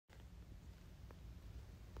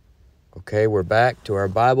Okay, we're back to our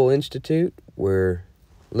Bible Institute. We're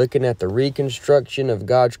looking at the reconstruction of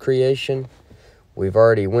God's creation. We've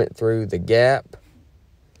already went through the gap.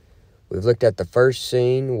 We've looked at the first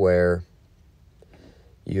scene where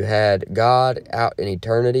you had God out in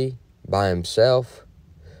eternity by himself.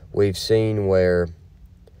 We've seen where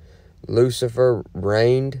Lucifer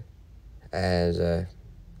reigned as a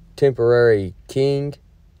temporary king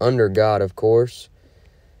under God, of course,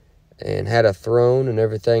 and had a throne and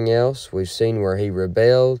everything else. We've seen where he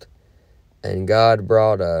rebelled, and God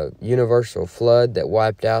brought a universal flood that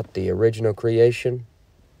wiped out the original creation.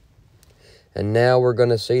 And now we're going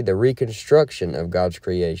to see the reconstruction of God's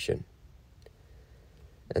creation.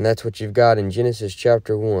 And that's what you've got in Genesis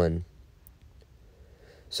chapter 1.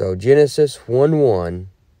 So Genesis 1:1,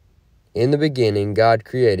 in the beginning, God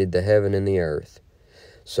created the heaven and the earth.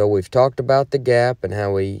 So we've talked about the gap and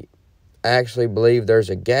how we actually believe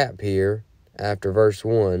there's a gap here after verse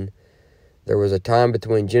 1. There was a time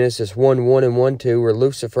between Genesis 1:1 and 1:2 where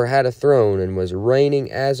Lucifer had a throne and was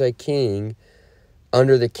reigning as a king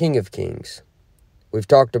under the King of Kings. We've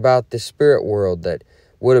talked about the spirit world that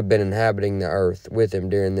would have been inhabiting the earth with him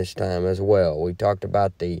during this time as well. We talked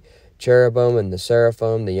about the cherubim and the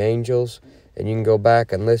seraphim, the angels, and you can go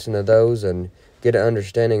back and listen to those and get an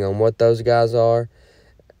understanding on what those guys are.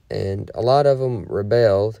 And a lot of them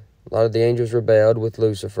rebelled. A lot of the angels rebelled with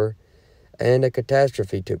Lucifer, and a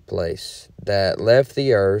catastrophe took place that left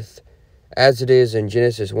the earth, as it is in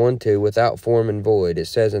Genesis 1:2, without form and void. It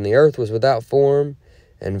says, "And the earth was without form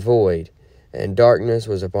and void, and darkness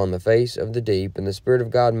was upon the face of the deep, and the Spirit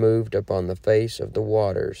of God moved upon the face of the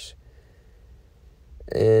waters."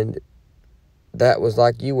 And that was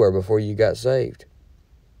like you were before you got saved.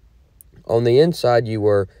 On the inside, you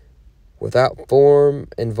were without form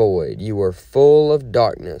and void. You were full of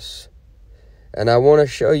darkness. And I want to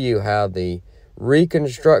show you how the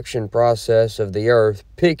reconstruction process of the earth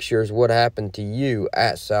pictures what happened to you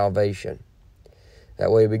at salvation.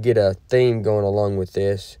 That way we get a theme going along with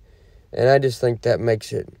this. And I just think that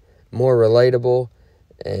makes it more relatable,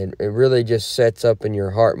 and it really just sets up in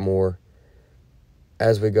your heart more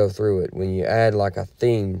as we go through it, when you add like a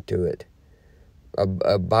theme to it,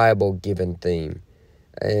 a Bible-given theme.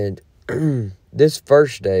 And this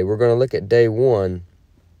first day, we're going to look at day 1,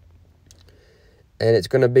 and it's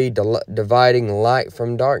going to be dividing light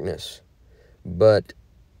from darkness. But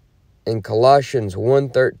in Colossians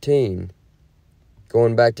 1:13,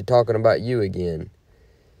 going back to talking about you again,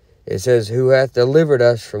 it says, "Who hath delivered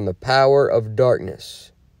us from the power of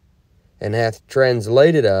darkness, and hath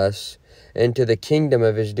translated us into the kingdom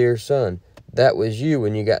of his dear Son." That was you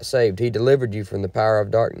when you got saved. He delivered you from the power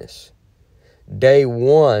of darkness. Day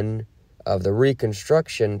 1 of the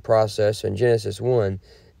reconstruction process in Genesis 1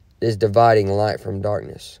 is dividing light from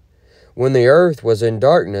darkness. When the earth was in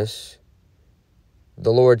darkness,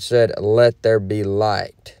 the Lord said, "Let there be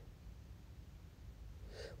light."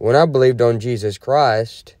 When I believed on Jesus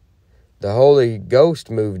Christ, the Holy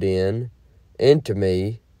Ghost moved into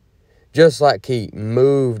me, just like he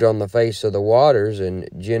moved on the face of the waters in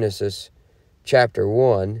Genesis chapter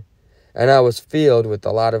 1, and I was filled with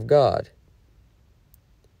the light of God.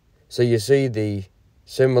 So you see the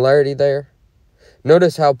similarity there?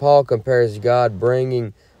 Notice how Paul compares God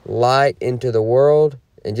bringing light into the world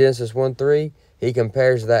in Genesis 1:3. He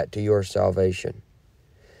compares that to your salvation.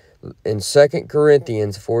 In 2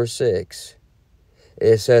 Corinthians 4:6,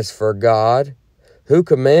 it says, "For God, who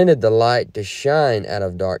commanded the light to shine out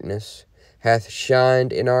of darkness, hath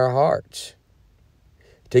shined in our hearts,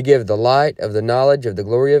 to give the light of the knowledge of the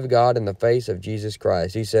glory of God in the face of Jesus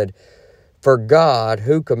Christ." He said, "For God,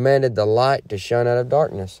 who commanded the light to shine out of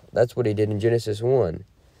darkness." That's what he did in Genesis 1.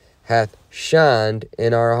 "Hath shined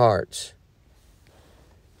in our hearts."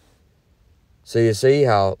 So you see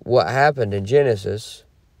how what happened in Genesis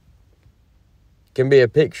can be a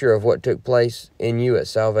picture of what took place in you at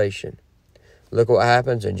salvation. Look what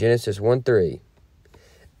happens in Genesis 1:3.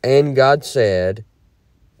 "And God said,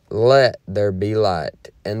 Let there be light.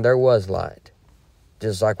 And there was light."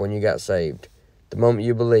 Just like when you got saved. The moment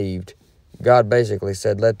you believed, God basically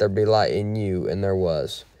said, "Let there be light," in you, and there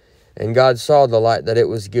was. "And God saw the light that it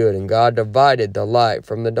was good, and God divided the light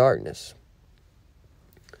from the darkness."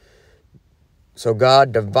 So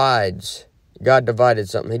God divided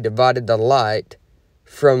something. He divided the light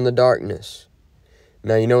from the darkness.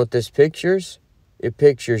 Now, you know what this pictures? It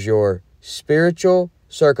pictures your spiritual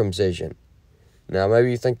circumcision. Now, maybe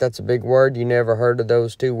you think that's a big word. You never heard of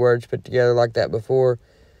those two words put together like that before.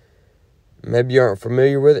 Maybe you aren't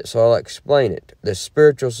familiar with it, so I'll explain it. The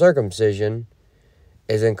spiritual circumcision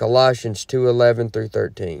is in Colossians 2:11 through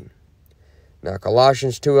 13. Now,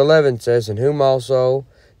 Colossians 2:11 says, "In whom also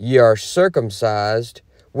ye are circumcised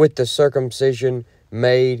with the circumcision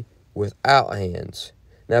made without hands.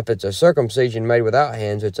 Now, if it's a circumcision made without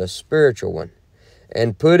hands, it's a spiritual one.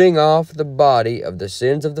 And putting off the body of the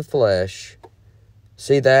sins of the flesh.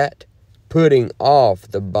 See that? Putting off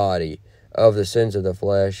the body of the sins of the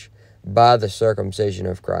flesh by the circumcision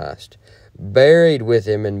of Christ. Buried with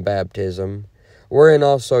him in baptism, wherein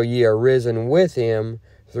also ye are risen with him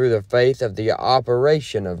through the faith of the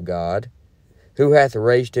operation of God, who hath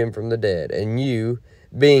raised him from the dead. And you,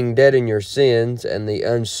 being dead in your sins and the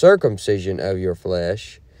uncircumcision of your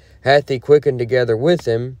flesh, hath he quickened together with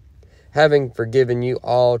him, having forgiven you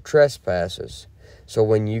all trespasses. So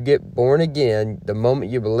when you get born again, the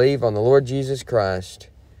moment you believe on the Lord Jesus Christ,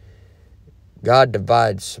 God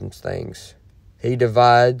divides some things. He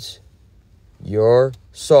divides your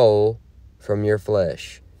soul from your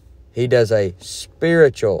flesh. He does a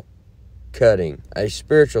spiritual cutting, a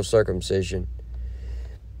spiritual circumcision,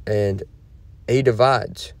 and he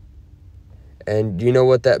divides. And do you know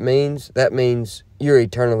what that means? That means you're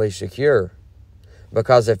eternally secure.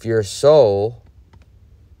 Because if your soul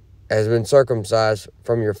has been circumcised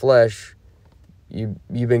from your flesh,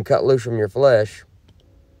 you've been cut loose from your flesh,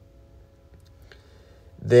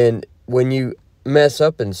 then when you mess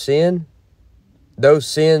up and sin, those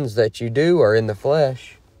sins that you do are in the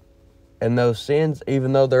flesh. And those sins,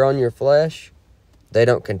 even though they're on your flesh, they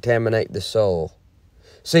don't contaminate the soul.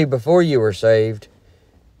 See, before you were saved,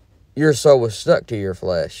 your soul was stuck to your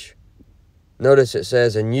flesh. Notice it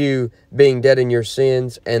says, and you, being dead in your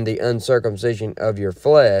sins and the uncircumcision of your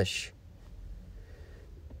flesh.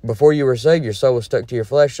 Before you were saved, your soul was stuck to your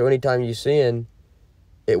flesh, so anytime you sin,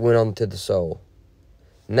 it went on to the soul.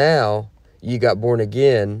 Now, you got born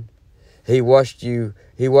again. He washed your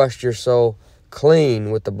soul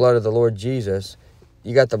clean with the blood of the Lord Jesus.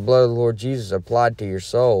 You got the blood of the Lord Jesus applied to your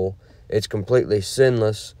soul. It's completely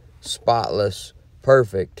sinless, spotless,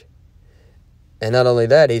 perfect. And not only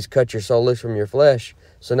that, he's cut your soul loose from your flesh.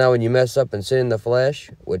 So now when you mess up and sin in the flesh,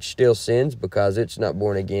 which still sins because it's not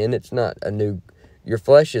born again, it's not your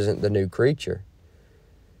flesh isn't the new creature.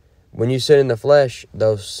 When you sin in the flesh,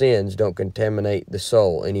 those sins don't contaminate the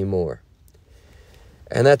soul anymore.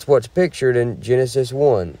 And that's what's pictured in Genesis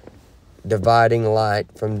 1, dividing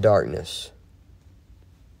light from darkness.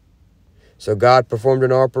 So God performed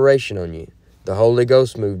an operation on you. The Holy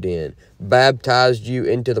Ghost moved in, baptized you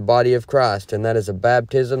into the body of Christ, and that is a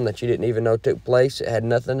baptism that you didn't even know took place. It had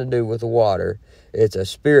nothing to do with the water. It's a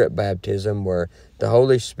spirit baptism where the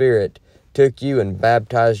Holy Spirit took you and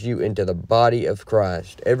baptized you into the body of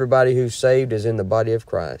Christ. Everybody who's saved is in the body of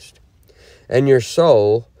Christ. And your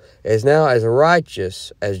soul is now as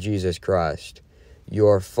righteous as Jesus Christ.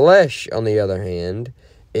 Your flesh, on the other hand,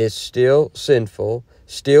 is still sinful,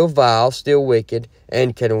 still vile, still wicked,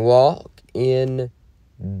 and can walk in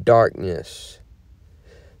darkness.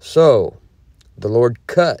 So, the Lord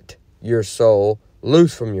cut your soul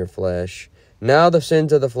loose from your flesh. Now the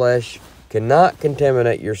sins of the flesh cannot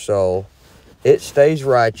contaminate your soul. It stays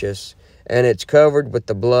righteous, and it's covered with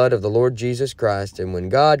the blood of the Lord Jesus Christ. And when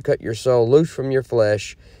God cut your soul loose from your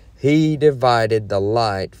flesh, he divided the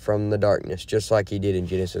light from the darkness, just like he did in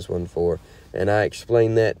Genesis 1:4. And I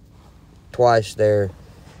explained that twice there,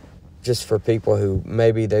 just for people who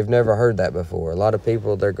maybe they've never heard that before. A lot of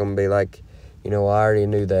people, they're going to be like, I already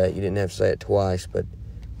knew that. You didn't have to say it twice. But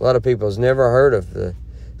a lot of people has never heard of the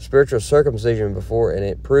spiritual circumcision before, and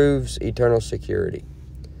it proves eternal security.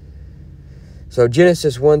 So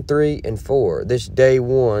Genesis 1:3-4, this day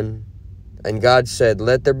 1, and God said,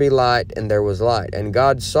 let there be light, and there was light. And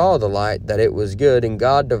God saw the light, that it was good, and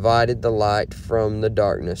God divided the light from the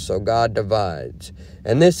darkness. So God divides.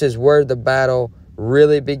 And this is where the battle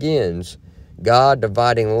really begins. God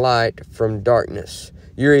dividing light from darkness.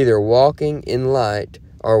 You're either walking in light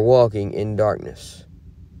or walking in darkness.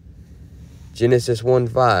 Genesis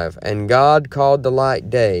 1:5, and God called the light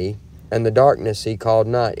day, and the darkness he called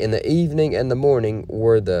night. And the evening and the morning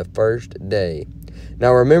were the first day.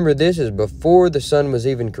 Now remember, this is before the sun was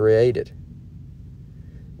even created.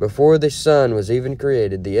 Before the sun was even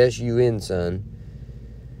created, the S-U-N sun,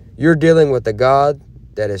 you're dealing with a God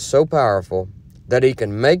that is so powerful that he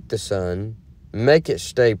can make the sun, make it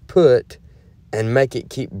stay put, and make it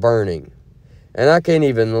keep burning. And I can't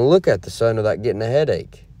even look at the sun without getting a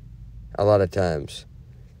headache a lot of times.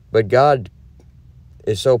 But God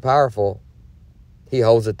is so powerful, he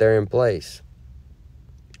holds it there in place.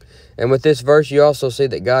 And with this verse, you also see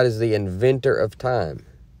that God is the inventor of time.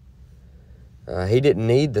 He didn't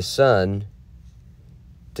need the sun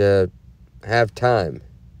to have time.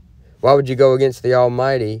 Why would you go against the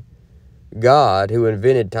Almighty God who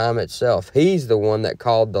invented time itself? He's the one that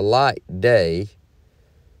called the light day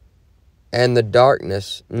and the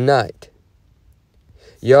darkness night.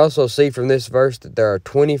 You also see from this verse that there are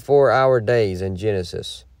 24-hour days in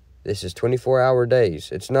Genesis. This is 24-hour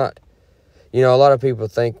days. It's not, a lot of people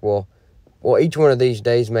think, well, each one of these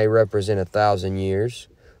days may represent 1,000 years,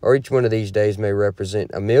 or each one of these days may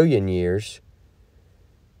represent 1,000,000 years.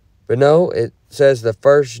 But no, it says the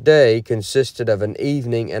first day consisted of an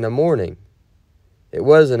evening and a morning. It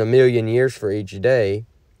wasn't 1,000,000 years for each day.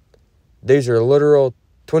 These are literal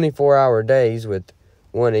 24-hour days with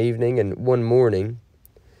one evening and one morning.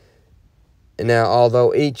 And now,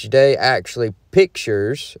 although each day actually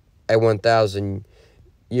pictures a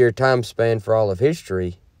 1,000-year time span for all of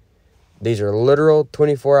history, these are literal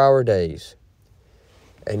 24-hour days.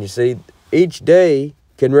 And you see, each day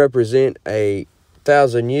can represent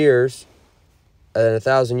 1,000 years and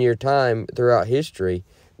 1,000-year time throughout history,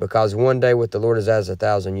 because one day with the Lord is as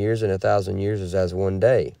 1,000 years, and 1,000 years is as one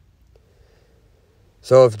day.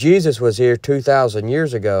 So if Jesus was here 2,000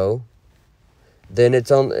 years ago, then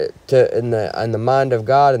it's in the mind of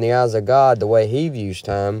God, in the eyes of God, the way He views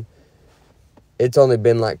time, it's only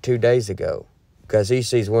been like 2 days ago, because He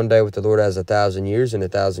sees one day with the Lord as 1,000 years, and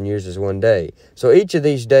 1,000 years is one day. So each of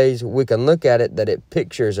these days, we can look at it that it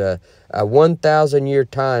pictures a 1,000-year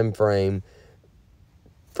time frame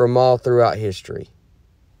from all throughout history.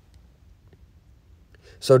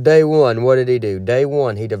 So day one, what did He do? Day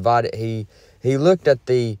one, He divided. He looked at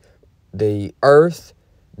the earth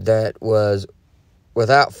that was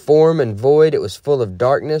without form and void. It was full of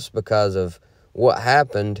darkness because of what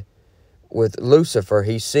happened with Lucifer.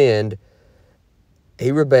 He sinned.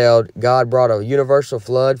 He rebelled. God brought a universal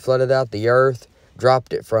flood, flooded out the earth,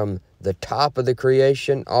 dropped it from the top of the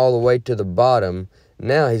creation all the way to the bottom.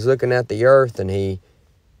 Now He's looking at the earth and He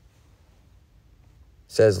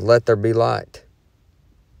says, "Let there be light."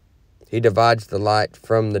 He divides the light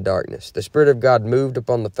from the darkness. The Spirit of God moved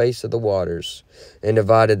upon the face of the waters and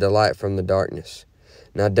divided the light from the darkness.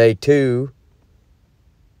 Now, day two,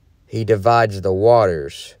 He divides the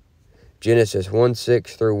waters. Genesis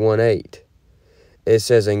 1:6 through 1:8. It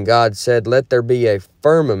says, "And God said, Let there be a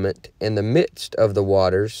firmament in the midst of the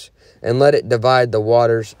waters, and let it divide the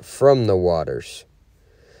waters from the waters."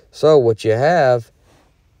 So what you have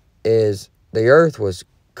is the earth was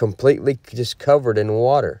completely just covered in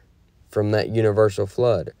water from that universal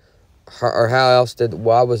flood. Or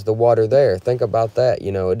why was the water there? Think about that.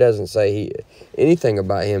 It doesn't say anything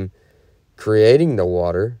about Him creating the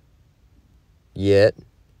water yet.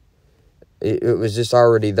 It was just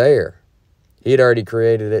already there. He had already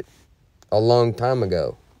created it a long time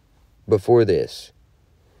ago, before this.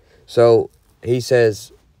 So He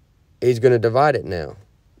says He's going to divide it now.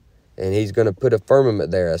 And He's going to put a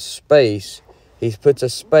firmament there, a space. He puts a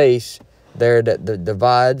space there that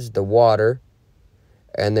divides the water.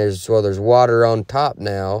 And there's water on top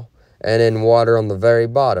now, and then water on the very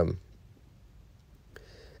bottom.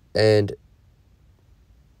 And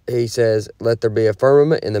He says, "Let there be a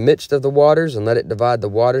firmament in the midst of the waters, and let it divide the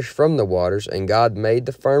waters from the waters. And God made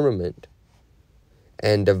the firmament,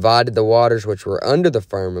 and divided the waters which were under the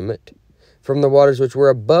firmament from the waters which were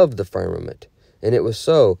above the firmament. And it was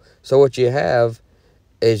so." So what you have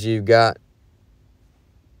is you've got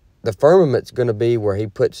the firmament's going to be where He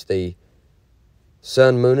puts the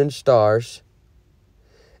sun, moon, and stars.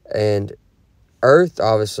 And earth,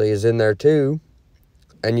 obviously, is in there too.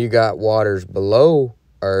 And you got waters below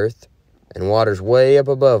earth and waters way up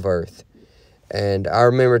above earth. And I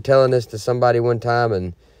remember telling this to somebody one time,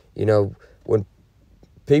 and, when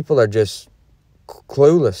people are just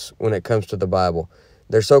clueless when it comes to the Bible.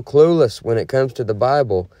 They're so clueless when it comes to the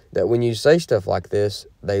Bible that when you say stuff like this,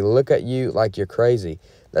 they look at you like you're crazy.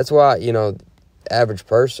 That's why, average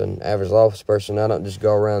lawless person, I don't just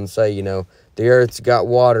go around and say, the earth's got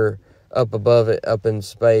water up above it, up in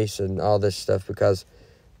space, and all this stuff, because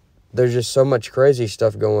there's just so much crazy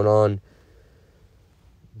stuff going on.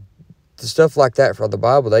 The stuff like that for the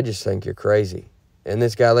Bible, they just think you're crazy. And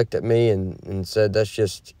this guy looked at me and said, that's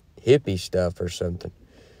just hippie stuff or something.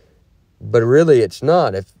 But really, it's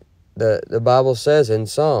not. If the Bible says in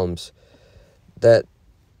Psalms that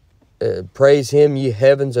praise Him, ye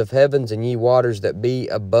heavens of heavens, and ye waters that be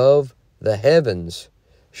above the heavens,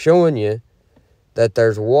 showing you that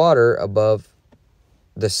there's water above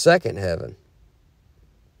the second heaven.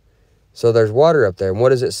 So there's water up there. And what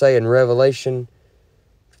does it say in Revelation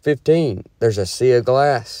 15? There's a sea of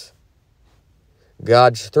glass.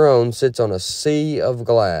 God's throne sits on a sea of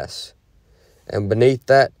glass. And beneath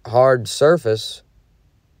that hard surface,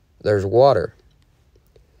 there's water.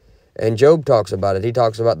 And Job talks about it. He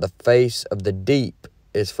talks about the face of the deep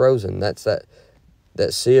is frozen. That's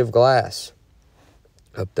that sea of glass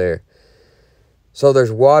up there. So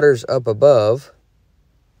there's waters up above,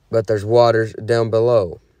 but there's waters down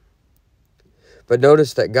below. But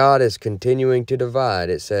notice that God is continuing to divide.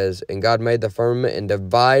 It says, and God made the firmament and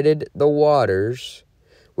divided the waters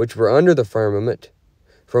which were under the firmament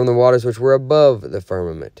from the waters which were above the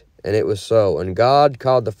firmament. And it was so. And God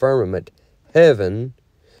called the firmament heaven,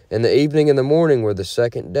 and the evening and the morning were the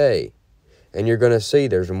second day. And you're going to see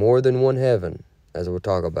there's more than one heaven, as we'll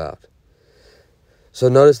talk about. So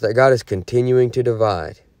notice that God is continuing to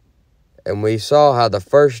divide. And we saw how the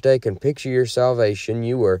first day can picture your salvation.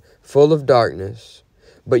 You were full of darkness,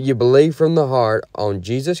 but you believed from the heart on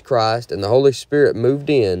Jesus Christ, and the Holy Spirit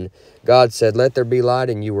moved in. God said, let there be light,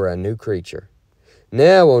 and you were a new creature.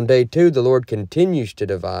 Now, on day 2, the Lord continues to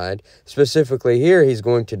divide. Specifically here, he's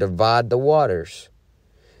going to divide the waters.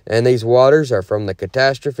 And these waters are from the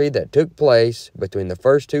catastrophe that took place between the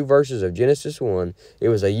first 2 verses of Genesis 1. It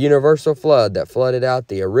was a universal flood that flooded out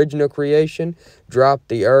the original creation, dropped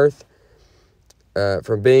the earth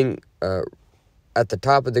from being at the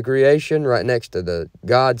top of the creation, right next to the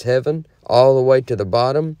God's heaven, all the way to the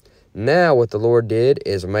bottom. Now what the Lord did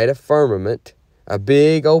is made a firmament, a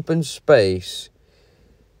big open space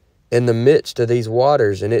in the midst of these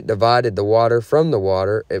waters, and it divided the water from the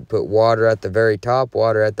water. It put water at the very top,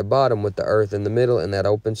 water at the bottom, with the earth in the middle in that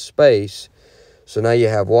open space. So now you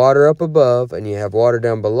have water up above, and you have water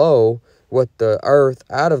down below, with the earth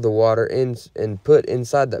out of the water and put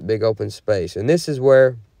inside that big open space. And this is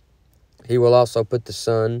where he will also put the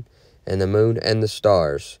sun and the moon and the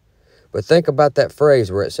stars. But think about that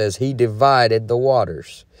phrase where it says he divided the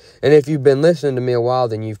waters. And if you've been listening to me a while,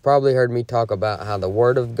 then you've probably heard me talk about how the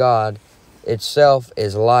Word of God itself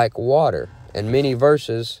is like water. And many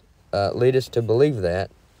verses lead us to believe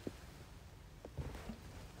that.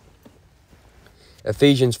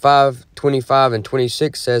 Ephesians 5:25 and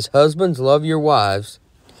 26 says, husbands, love your wives,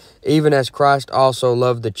 even as Christ also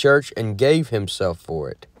loved the church and gave himself for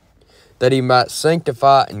it, that he might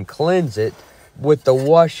sanctify and cleanse it with the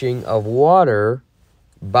washing of water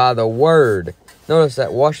by the word. Notice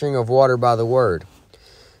that washing of water by the word.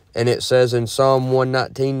 And it says in Psalm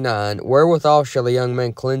 119:9, wherewithal shall a young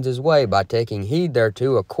man cleanse his way? By taking heed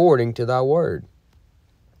thereto according to thy word.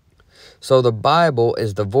 So the Bible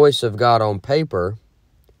is the voice of God on paper,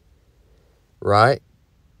 right?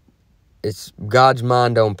 It's God's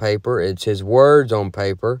mind on paper. It's his words on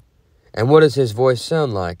paper. And what does his voice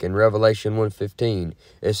sound like? In Revelation 1:15,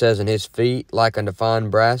 it says, and his feet like unto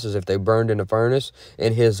fine brass, as if they burned in a furnace,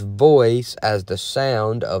 and his voice as the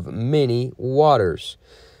sound of many waters.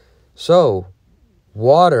 So,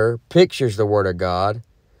 water pictures the Word of God.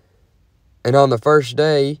 And on the first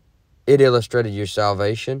day, it illustrated your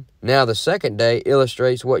salvation. Now the second day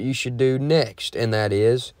illustrates what you should do next, and that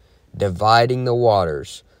is dividing the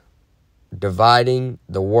waters, dividing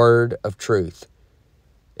the word of truth.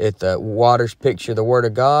 If the waters picture the word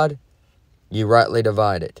of God, you rightly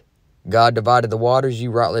divide it. God divided the waters, you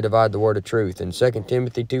rightly divide the word of truth. In 2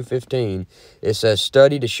 Timothy 2:15, it says,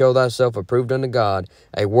 study to show thyself approved unto God,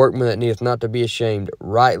 a workman that needeth not to be ashamed,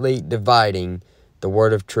 rightly dividing the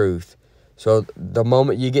word of truth. So the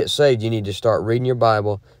moment you get saved, you need to start reading your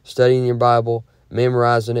Bible, studying your Bible,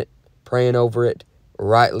 memorizing it, praying over it,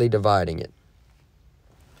 rightly dividing it.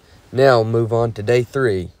 Now move on to day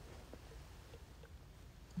 3.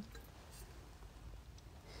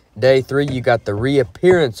 Day 3, you got the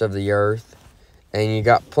reappearance of the earth, and you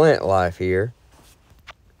got plant life here.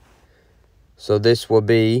 So this will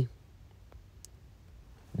be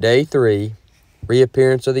day 3,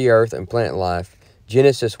 reappearance of the earth and plant life.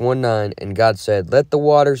 Genesis 1:9, and God said, let the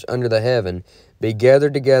waters under the heaven be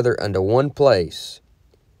gathered together unto one place.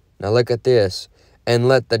 Now look at this. And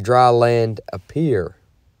let the dry land appear.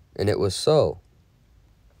 And it was so.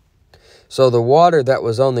 So the water that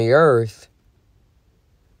was on the earth,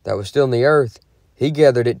 that was still in the earth, he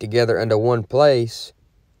gathered it together unto one place,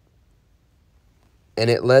 and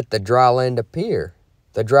it let the dry land appear.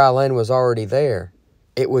 The dry land was already there.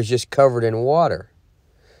 It was just covered in water.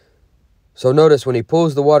 So notice when he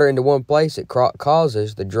pulls the water into one place, it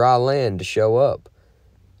causes the dry land to show up.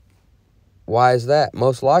 Why is that?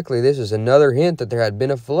 Most likely this is another hint that there had been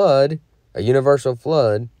a flood, a universal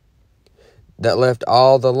flood, that left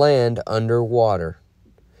all the land under water.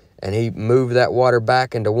 And he moved that water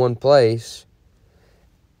back into one place,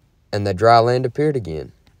 and the dry land appeared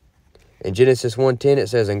again. In Genesis 1:10 it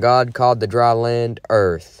says, and God called the dry land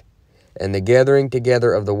earth, and the gathering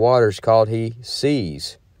together of the waters called he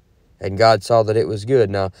seas. And God saw that it was good.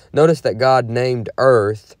 Now, notice that God named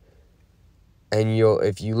earth, and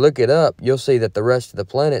if you look it up, you'll see that the rest of the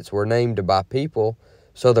planets were named by people.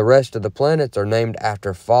 So the rest of the planets are named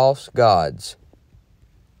after false gods.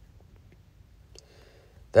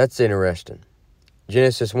 That's interesting.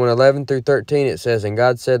 Genesis 1:11 through 13, it says, And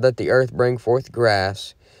God said, Let the earth bring forth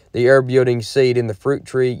grass, the herb yielding seed, and the fruit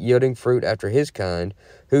tree yielding fruit after his kind,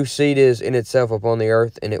 whose seed is in itself upon the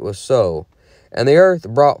earth, and it was so. And the earth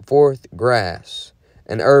brought forth grass,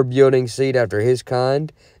 an herb yielding seed after his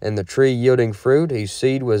kind, and the tree yielding fruit, whose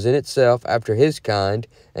seed was in itself after his kind,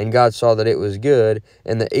 and God saw that it was good,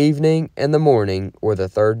 and the evening and the morning were the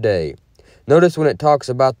third day. Notice when it talks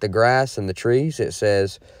about the grass and the trees, it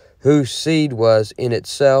says, whose seed was in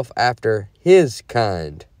itself after his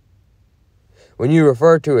kind. When you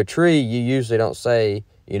refer to a tree, you usually don't say,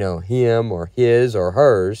 him or his or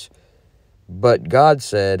hers, but God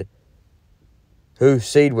said, whose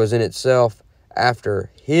seed was in itself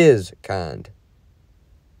after his kind.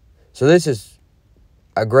 So this is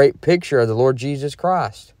a great picture of the Lord Jesus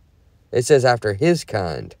Christ. It says after his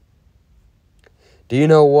kind. Do you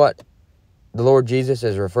know what the Lord Jesus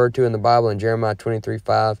is referred to in the Bible in Jeremiah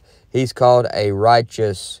 23:5? He's called a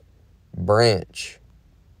righteous branch.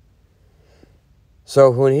 So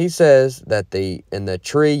when he says that the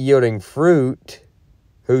tree yielding fruit,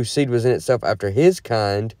 whose seed was in itself after his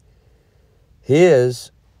kind,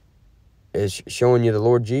 his is showing you the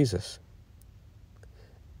Lord Jesus.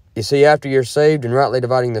 You see, after you're saved and rightly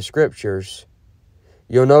dividing the scriptures,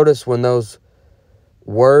 you'll notice when those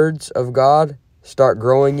words of God start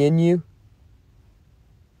growing in you,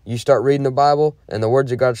 you start reading the Bible and the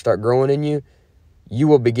words of God start growing in you, you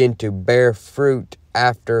will begin to bear fruit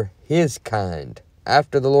after his kind,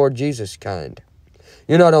 after the Lord Jesus' kind.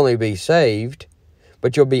 You'll not only be saved,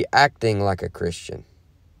 but you'll be acting like a Christian.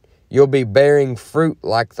 You'll be bearing fruit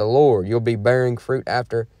like the Lord. You'll be bearing fruit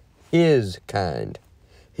after his kind.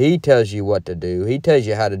 He tells you what to do. He tells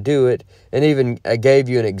you how to do it, and even gave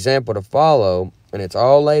you an example to follow, and it's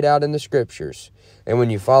all laid out in the scriptures. And when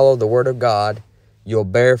you follow the word of God, you'll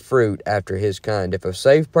bear fruit after his kind. If a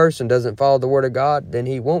saved person doesn't follow the word of God, then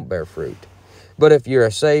he won't bear fruit. But if you're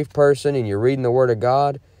a saved person and you're reading the word of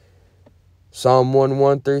God, Psalm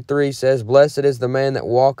 1:1 through 3 says, Blessed is the man that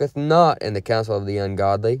walketh not in the counsel of the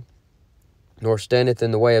ungodly, nor standeth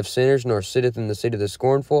in the way of sinners, nor sitteth in the seat of the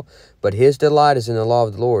scornful, but his delight is in the law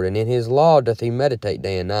of the Lord, and in his law doth he meditate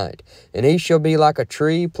day and night. And he shall be like a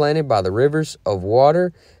tree planted by the rivers of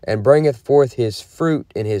water, and bringeth forth his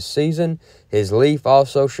fruit in his season. His leaf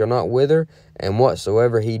also shall not wither, and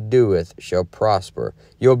whatsoever he doeth shall prosper.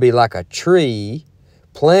 You'll be like a tree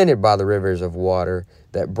planted by the rivers of water,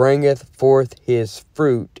 that bringeth forth his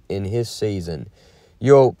fruit in his season.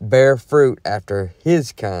 You'll bear fruit after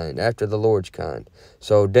his kind, after the Lord's kind.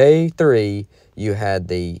 So day 3, you had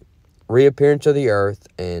the reappearance of the earth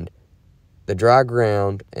and the dry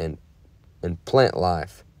ground and plant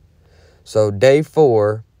life. So day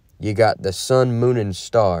 4, you got the sun, moon, and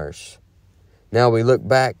stars. Now we look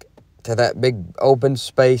back to that big open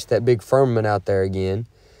space, that big firmament out there again.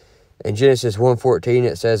 In Genesis 1:14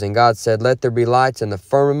 it says, And God said, Let there be lights in the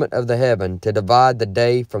firmament of the heaven to divide the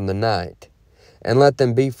day from the night, and let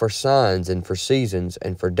them be for signs and for seasons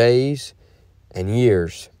and for days and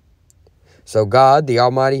years. So God, the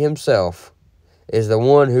Almighty himself, is the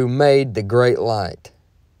one who made the great light.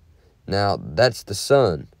 Now, that's the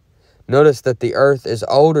sun. Notice that the earth is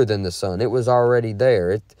older than the sun. It was already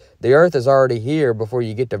there. The earth is already here before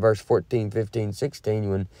you get to verse 14, 15, 16,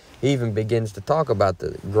 when he even begins to talk about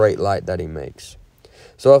the great light that he makes.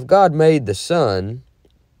 So if God made the sun,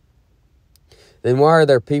 then why are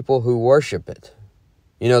there people who worship it?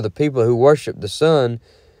 The people who worship the sun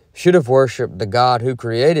should have worshipped the God who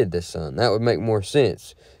created the sun. That would make more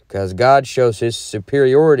sense, because God shows his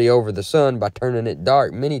superiority over the sun by turning it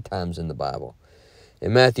dark many times in the Bible.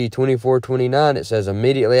 In Matthew 24:29, it says,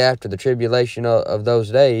 Immediately after the tribulation of those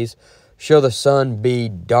days, shall the sun be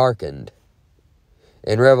darkened.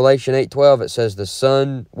 In Revelation 8:12, it says, The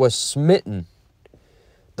sun was smitten.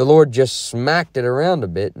 The Lord just smacked it around a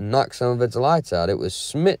bit and knocked some of its lights out. It was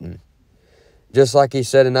smitten. Just like he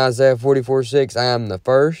said in Isaiah 44:6, I am the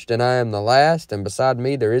first and I am the last, and beside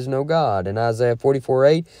me there is no God. In Isaiah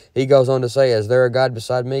 44:8, he goes on to say, Is there a God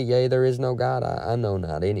beside me? Yea, there is no God. I know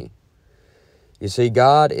not any. You see,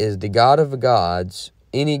 God is the God of gods.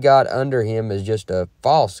 Any God under him is just a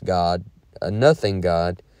false God, a nothing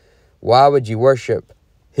God. Why would you worship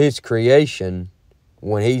his creation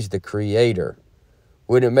when he's the creator?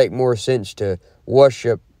 Wouldn't it make more sense to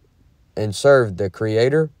worship and serve the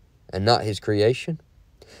creator and not his creation?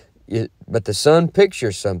 But the sun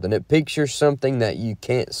pictures something. It pictures something that you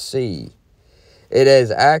can't see. It is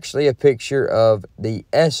actually a picture of the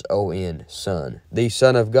S-O-N, Son, the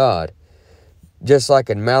Son of God. Just like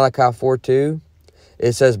in Malachi 4:2,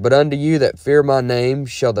 it says, But unto you that fear my name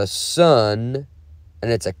shall the sun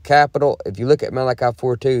And it's a capital. If you look at Malachi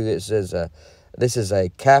 4:2, it says this is a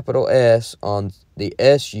capital S on the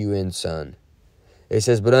S-U-N, Son. It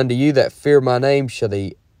says, but unto you that fear my name shall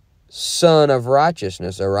the Son of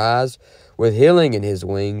righteousness arise with healing in his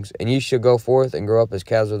wings, and ye shall go forth and grow up as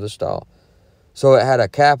calves of the stall. So it had a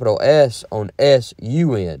capital S on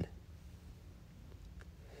S-U-N.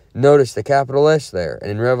 Notice the capital S there. And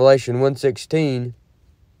in Revelation 1:16,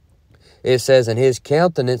 it says, and his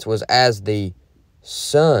countenance was as the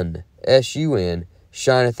sun, S-U-N,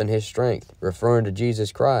 shineth in his strength, referring to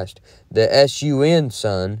Jesus Christ. The S-U-N,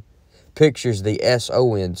 Son, pictures the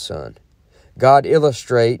S-O-N, Son. God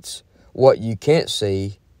illustrates what you can't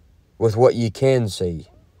see with what you can see.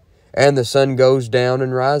 And the sun goes down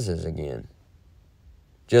and rises again.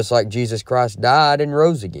 Just like Jesus Christ died and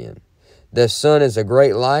rose again. The sun is a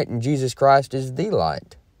great light, and Jesus Christ is the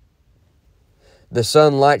light. The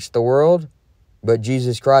sun lights the world, but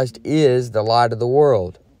Jesus Christ is the light of the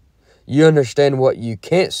world. You understand what you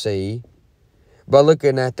can't see by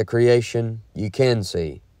looking at the creation you can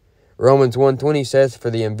see. Romans 1:20 says, for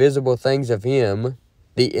the invisible things of him,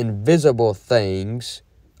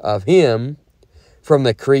 from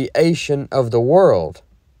the creation of the world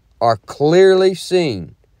are clearly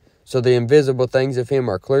seen. So the invisible things of him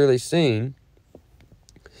are clearly seen,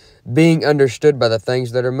 being understood by the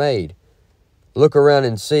things that are made. Look around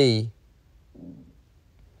and see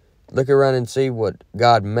what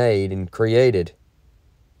God made and created,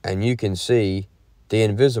 and you can see the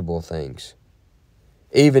invisible things.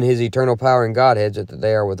 Even his eternal power and Godhead, that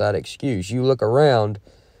they are without excuse. You look around,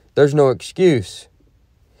 there's no excuse.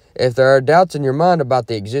 If there are doubts in your mind about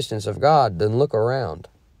the existence of God, then look around.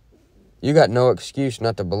 You got no excuse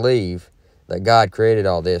not to believe that God created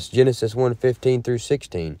all this. Genesis 1:15 through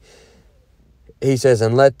 16. He says,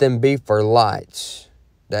 and let them be for lights,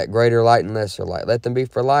 that greater light and lesser light. Let them be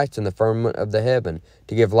for lights in the firmament of the heaven,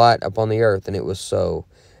 to give light upon the earth. And it was so.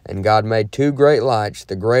 And God made two great lights,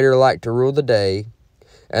 the greater light to rule the day,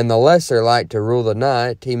 and the lesser light to rule the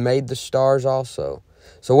night. He made the stars also.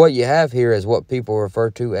 So what you have here is what people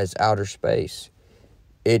refer to as outer space.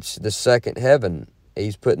 It's the second heaven.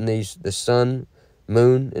 He's putting the sun,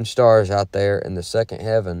 moon, and stars out there in the second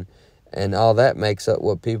heaven, and all that makes up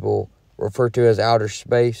what people refer to as outer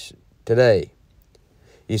space today.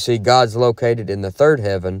 You see, God's located in the third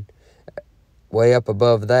heaven, way up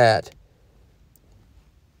above that.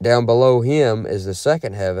 Down below him is the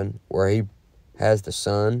second heaven, where he has the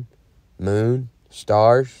sun, moon,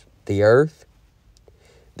 stars, the earth.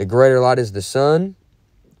 The greater light is the sun.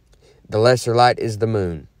 The lesser light is the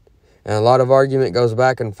moon. And a lot of argument goes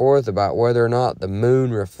back and forth about whether or not the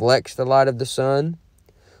moon reflects the light of the sun,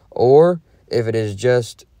 or if it is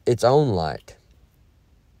just its own light.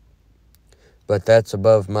 But that's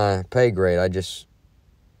above my pay grade. I just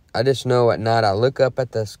know at night I look up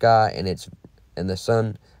at the sky, and the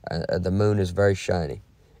sun, the moon is very shiny.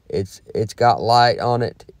 It's got light on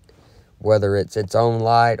it, whether it's its own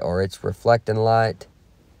light or it's reflecting light.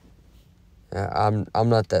 I'm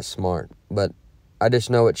not that smart, but I just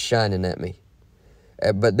know it's shining at me.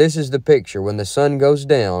 But this is the picture. When the sun goes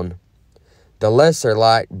down, the lesser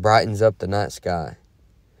light brightens up the night sky.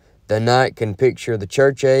 The night can picture the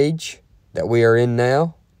church age that we are in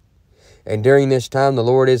now. And during this time, the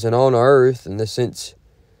Lord isn't on earth in the sense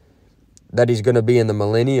that he's going to be in the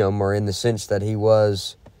millennium, or in the sense that he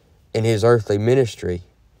was in his earthly ministry.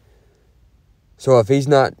 So if he's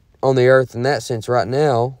not on the earth in that sense right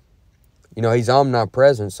now, he's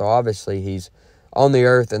omnipresent, so obviously he's on the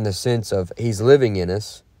earth in the sense of he's living in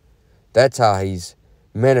us. That's how he's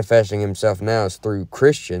manifesting himself now, is through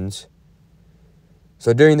Christians.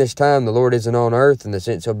 So during this time, the Lord isn't on earth in the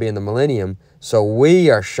sense he'll be in the millennium, so we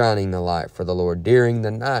are shining the light for the Lord during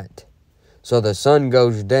the night. So the sun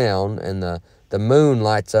goes down and the moon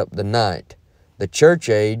lights up the night. The church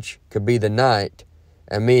age could be the night,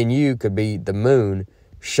 and me and you could be the moon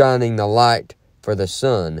shining the light for the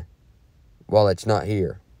sun while it's not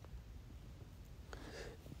here.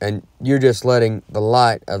 And you're just letting the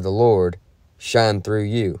light of the Lord shine through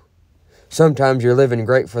you. Sometimes you're living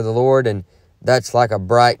great for the Lord, and that's like a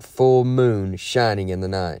bright full moon shining in the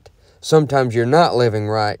night. Sometimes you're not living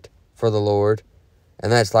right for the Lord,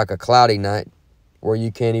 and that's like a cloudy night where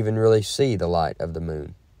you can't even really see the light of the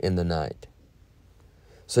moon in the night.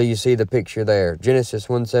 So you see the picture there. Genesis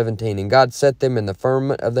 1:17, and God set them in the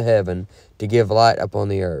firmament of the heaven to give light upon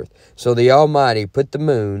the earth. So the Almighty put the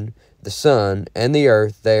moon, the sun, and the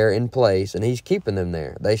earth there in place, and he's keeping them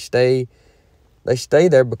there. They stay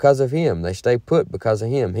there because of him. They stay put because of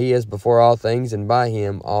him. He is before all things, and by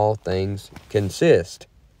him all things consist.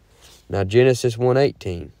 Now Genesis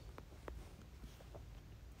 1:18.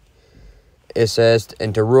 it says,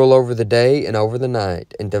 and to rule over the day and over the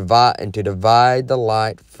night, and to divide the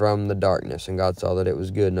light from the darkness. And God saw that it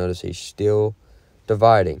was good. Notice he's still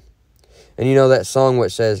dividing. And you know that song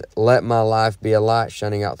which says, let my life be a light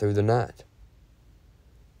shining out through the night.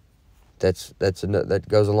 That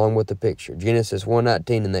goes along with the picture. Genesis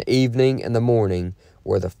 1:19, in the evening and the morning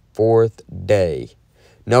were the fourth day.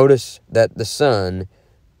 Notice that the sun,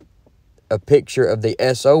 a picture of the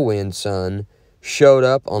S-O-N sun, showed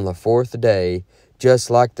up on the fourth day,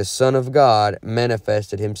 just like the Son of God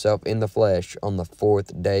manifested himself in the flesh on the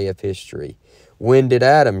fourth day of history. When did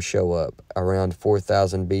Adam show up? Around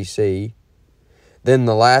 4000 BC. Then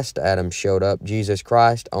the last Adam showed up, Jesus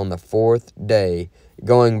Christ, on the fourth day,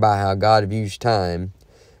 going by how God views time.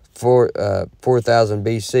 4000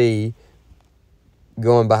 BC,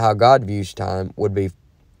 going by how God views time, would be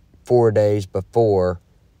 4 days before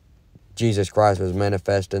Jesus Christ was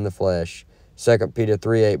manifest in the flesh. 2 Peter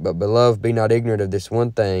 3:8, but beloved, be not ignorant of this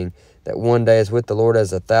one thing, that one day is with the Lord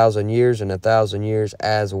as 1,000 years, and 1,000 years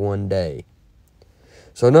as one day.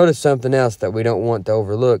 So notice something else that we don't want to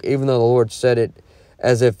overlook. Even though the Lord said it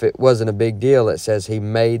as if it wasn't a big deal, it says he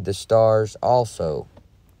made the stars also.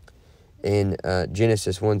 In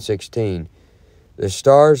Genesis 1:16. The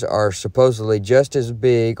stars are supposedly just as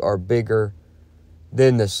big or bigger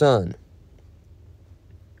than the sun.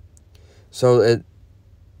 So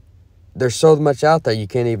there's so much out there you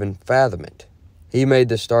can't even fathom it. He made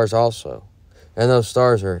the stars also. And those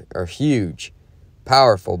stars are huge,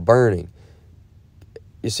 powerful, burning.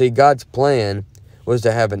 You see, God's plan was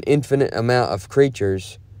to have an infinite amount of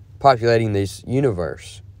creatures populating this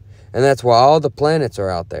universe. And that's why all the planets are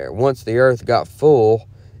out there. Once the earth got full,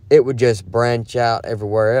 it would just branch out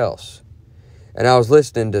everywhere else. And I was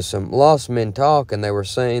listening to some lost men talk, and they were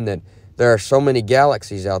saying that there are so many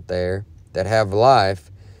galaxies out there that have life,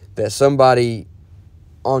 that somebody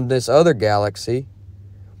on this other galaxy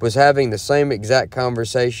was having the same exact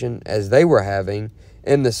conversation as they were having,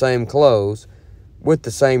 in the same clothes, with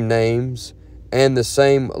the same names, and the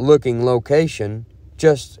same looking location,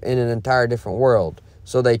 just in an entire different world.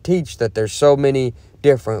 So they teach that there's so many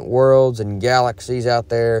different worlds and galaxies out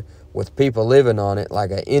there with people living on it,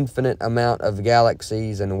 like an infinite amount of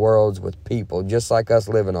galaxies and worlds with people, just like us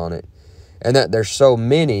living on it. And that there's so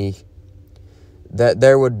many that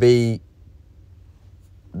there would be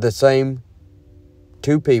the same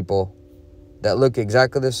two people that look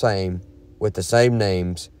exactly the same, with the same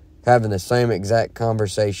names, having the same exact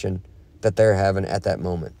conversation that they're having at that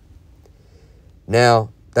moment.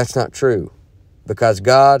 Now, that's not true, because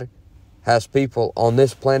God has people on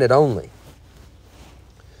this planet only.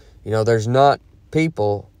 You know, there's not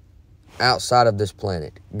people outside of this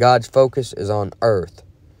planet. God's focus is on earth.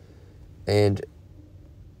 And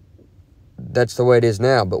that's the way it is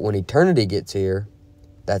now. But when eternity gets here,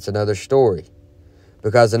 that's another story.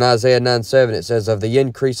 Because in Isaiah 9:7 it says, of the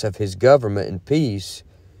increase of his government and peace,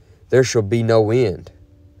 there shall be no end.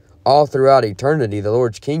 All throughout eternity, the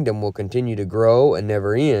Lord's kingdom will continue to grow and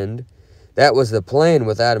never end. That was the plan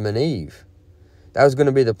with Adam and Eve. That was going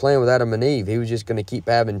to be the plan with Adam and Eve. He was just going to keep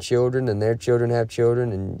having children, and their children have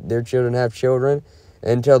children, and their children have children,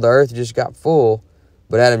 until the earth just got full,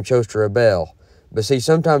 but Adam chose to rebel. But see,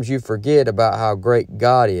 sometimes you forget about how great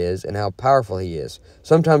God is and how powerful he is.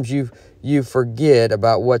 Sometimes you forget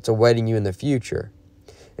about what's awaiting you in the future.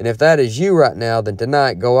 And if that is you right now, then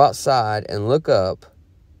tonight go outside and look up,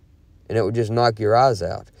 and it will just knock your eyes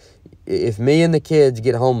out. If me and the kids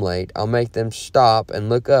get home late, I'll make them stop and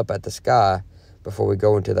look up at the sky before we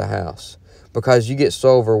go into the house. Because you get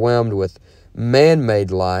so overwhelmed with man-made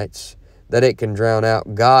lights that it can drown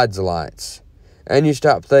out God's lights. And you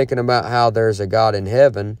stop thinking about how there's a God in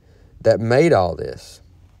heaven that made all this.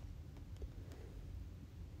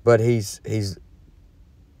 But he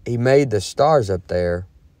made the stars up there,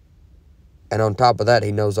 and on top of that,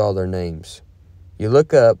 he knows all their names. You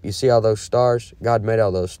look up, you see all those stars? God made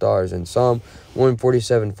all those stars. In Psalm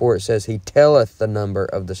 147:4, it says, he telleth the number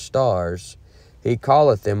of the stars, he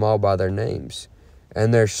calleth them all by their names.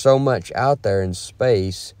 And there's so much out there in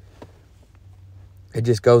space. It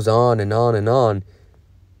just goes on and on and on.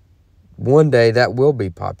 One day that will be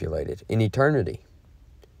populated in eternity.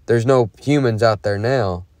 There's no humans out there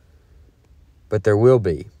now, but there will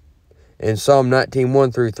be. In Psalm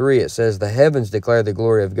 19:1-3, it says, the heavens declare the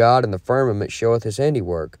glory of God, and the firmament showeth his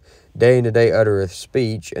handiwork. Day unto day uttereth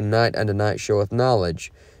speech, and night unto night showeth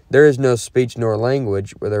knowledge. There is no speech nor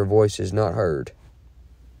language where their voice is not heard.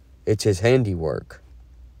 It's his handiwork.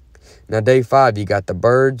 Now, day 5, you got the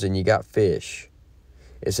birds and you got fish.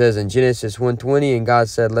 It says in Genesis 1:20, and God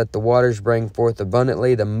said, let the waters bring forth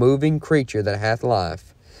abundantly the moving creature that hath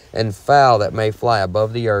life, and fowl that may fly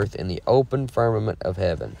above the earth in the open firmament of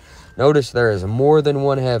heaven. Notice there is more than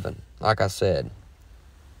one heaven, like I said.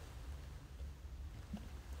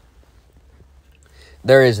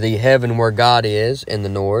 There is the heaven where God is in the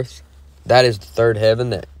north. That is the third heaven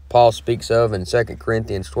that Paul speaks of in 2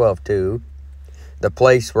 Corinthians 12:2. The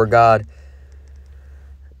place where God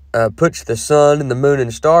puts the sun and the moon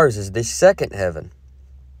and stars is the second heaven.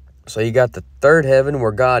 So you got the third heaven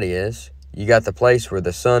where God is. You got the place where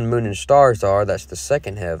the sun, moon, and stars are. That's the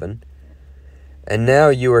second heaven. And now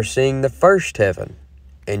you are seeing the first heaven.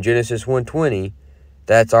 In Genesis 1:20,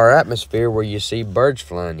 that's our atmosphere where you see birds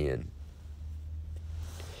flying in.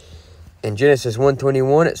 In Genesis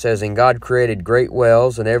 1:21, it says, And God created great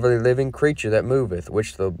whales and every living creature that moveth,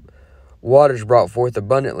 which the waters brought forth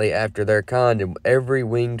abundantly after their kind, and every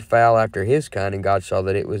winged fowl after his kind, and God saw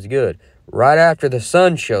that it was good. Right after the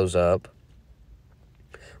sun shows up,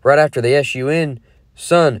 right after the S-U-N,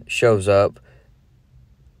 sun shows up,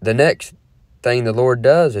 the next thing the Lord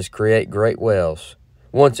does is create great whales.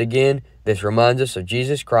 Once again, this reminds us of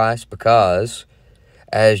Jesus Christ, because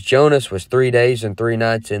as Jonas was 3 days and 3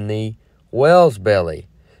 nights in the whale's belly,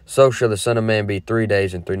 so shall the Son of Man be 3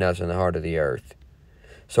 days and 3 nights in the heart of the earth.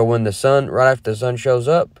 So when the sun, right after the sun shows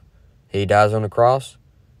up, he dies on the cross,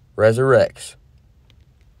 resurrects.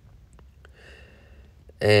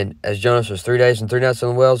 And as Jonas was 3 days and 3 nights in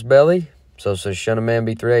the whale's belly, so shall the Son of Man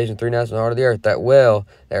be 3 days and 3 nights in the heart of the earth. That whale,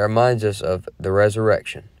 that reminds us of the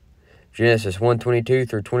resurrection. Genesis 1:22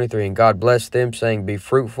 through 23, And God blessed them, saying, Be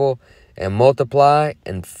fruitful, and multiply,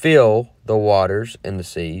 and fill the waters and the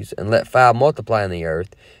seas, and let fowl multiply in the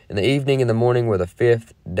earth. And the evening and the morning were the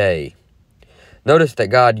 5th day. Notice that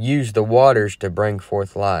God used the waters to bring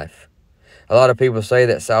forth life. A lot of people say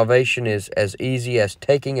that salvation is as easy as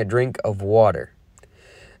taking a drink of water.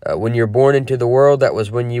 When you're born into the world, that was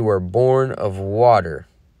when you were born of water.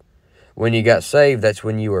 When you got saved, that's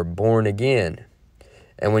when you were born again.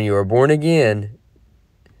 And when you were born again,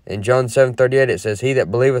 in John 7:38, it says, He that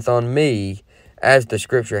believeth on me, as the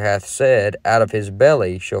scripture hath said, out of his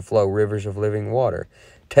belly shall flow rivers of living water.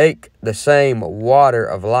 Take the same water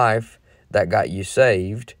of life that got you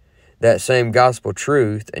saved, that same gospel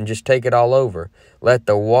truth, and just take it all over. Let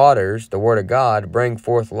the waters, the word of God, bring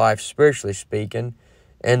forth life spiritually speaking,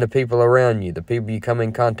 and the people around you, the people you come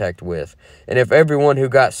in contact with. And if everyone who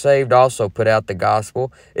got saved also put out the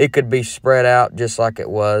gospel, it could be spread out just like it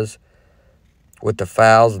was with the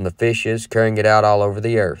fowls and the fishes, carrying it out all over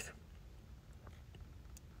the earth.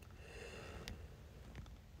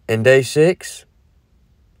 In day 6,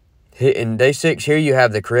 here you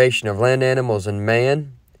have the creation of land animals and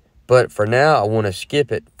man. But for now, I want to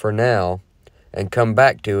skip it for now and come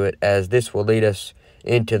back to it, as this will lead us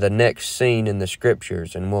into the next scene in the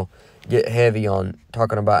scriptures, and we'll get heavy on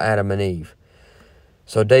talking about Adam and Eve.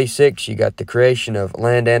 So day 6, you got the creation of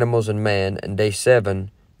land animals and man, and day 7,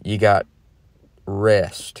 you got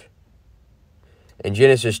rest. In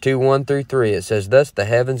Genesis 2:1 through 3, it says, Thus the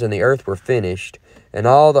heavens and the earth were finished, and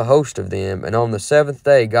all the host of them. And on the 7th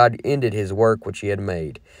day God ended his work which he had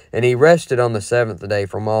made. And he rested on the 7th day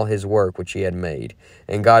from all his work which he had made.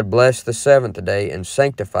 And God blessed the 7th day and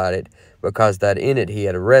sanctified it, because that in it he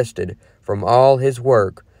had rested from all his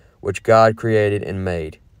work which God created and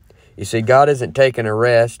made. You see, God isn't taking a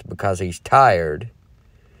rest because he's tired.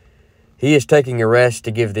 He is taking a rest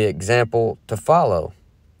to give the example to follow.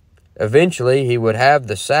 Eventually, he would have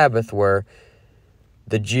the Sabbath where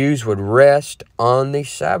the Jews would rest on the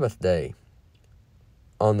Sabbath day.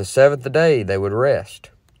 On the 7th day, they would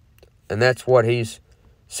rest. And that's what he's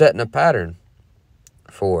setting a pattern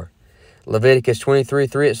for. Leviticus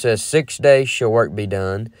 23:3, it says, 6 days shall work be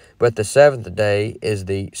done, but the 7th day is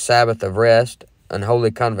the Sabbath of rest, an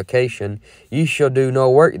holy convocation. Ye shall do no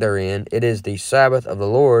work therein. It is the Sabbath of the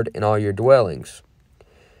Lord in all your dwellings.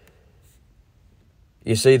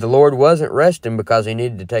 You see, the Lord wasn't resting because he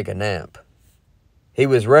needed to take a nap. He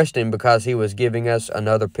was resting because he was giving us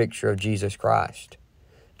another picture of Jesus Christ.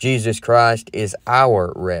 Jesus Christ is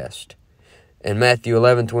our rest. In Matthew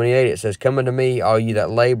 11:28, it says, Come unto me, all you that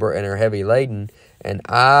labor and are heavy laden, and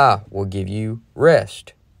I will give you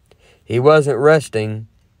rest. He wasn't resting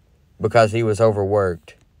because he was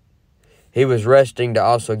overworked. He was resting to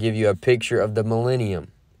also give you a picture of the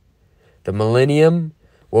millennium. The millennium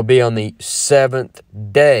will be on the 7th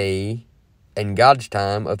day in God's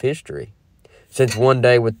time of history. Since one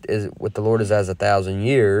day with the Lord is as 1,000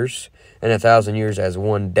 years, and 1,000 years as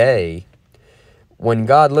one day, when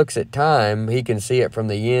God looks at time, he can see it from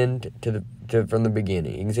the end from the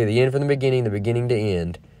beginning. You can see the end from the beginning to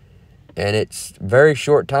end, and it's very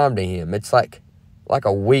short time to him. It's like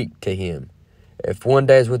a week to him. If one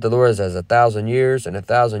day is with the Lord is as 1,000 years, and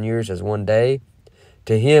 1,000 years as one day,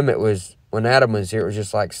 to him it was, when Adam was here, it was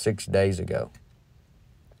just like 6 days ago.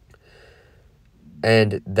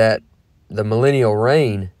 And that the millennial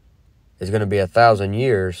reign is going to be 1,000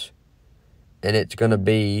 years, and it's going to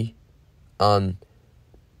be on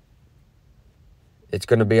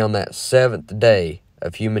that 7th day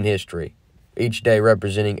of human history, each day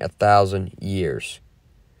representing 1,000 years.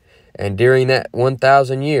 And during that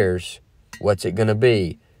 1,000 years, what's it going to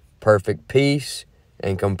be? Perfect peace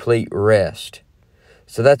and complete rest.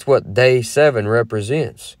 So that's what day 7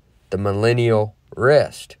 represents, the millennial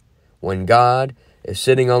rest, when God is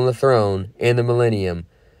sitting on the throne in the millennium,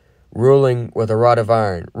 ruling with a rod of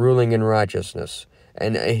iron, ruling in righteousness.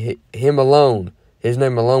 And him alone, his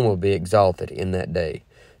name alone will be exalted in that day.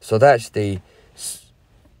 So that's the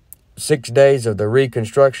 6 days of the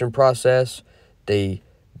Reconstruction process, the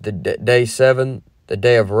day 7, the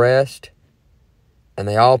day of rest. And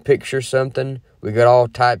they all picture something. We got all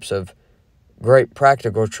types of great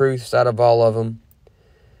practical truths out of all of them.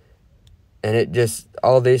 And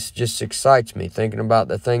all this just excites me, thinking about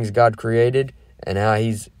the things God created and how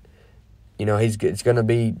it's going to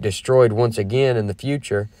be destroyed once again in the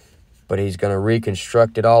future, but he's going to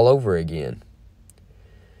reconstruct it all over again.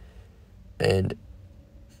 And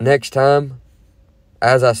next time,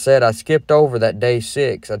 as I said, I skipped over that day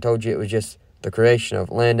 6. I told you it was just the creation of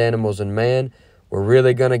land, animals, and man. We're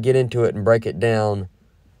really going to get into it and break it down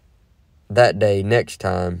that day next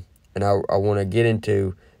time. And I want to get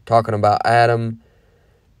into talking about Adam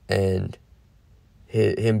and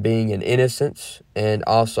him being in innocence and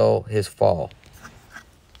also his fall.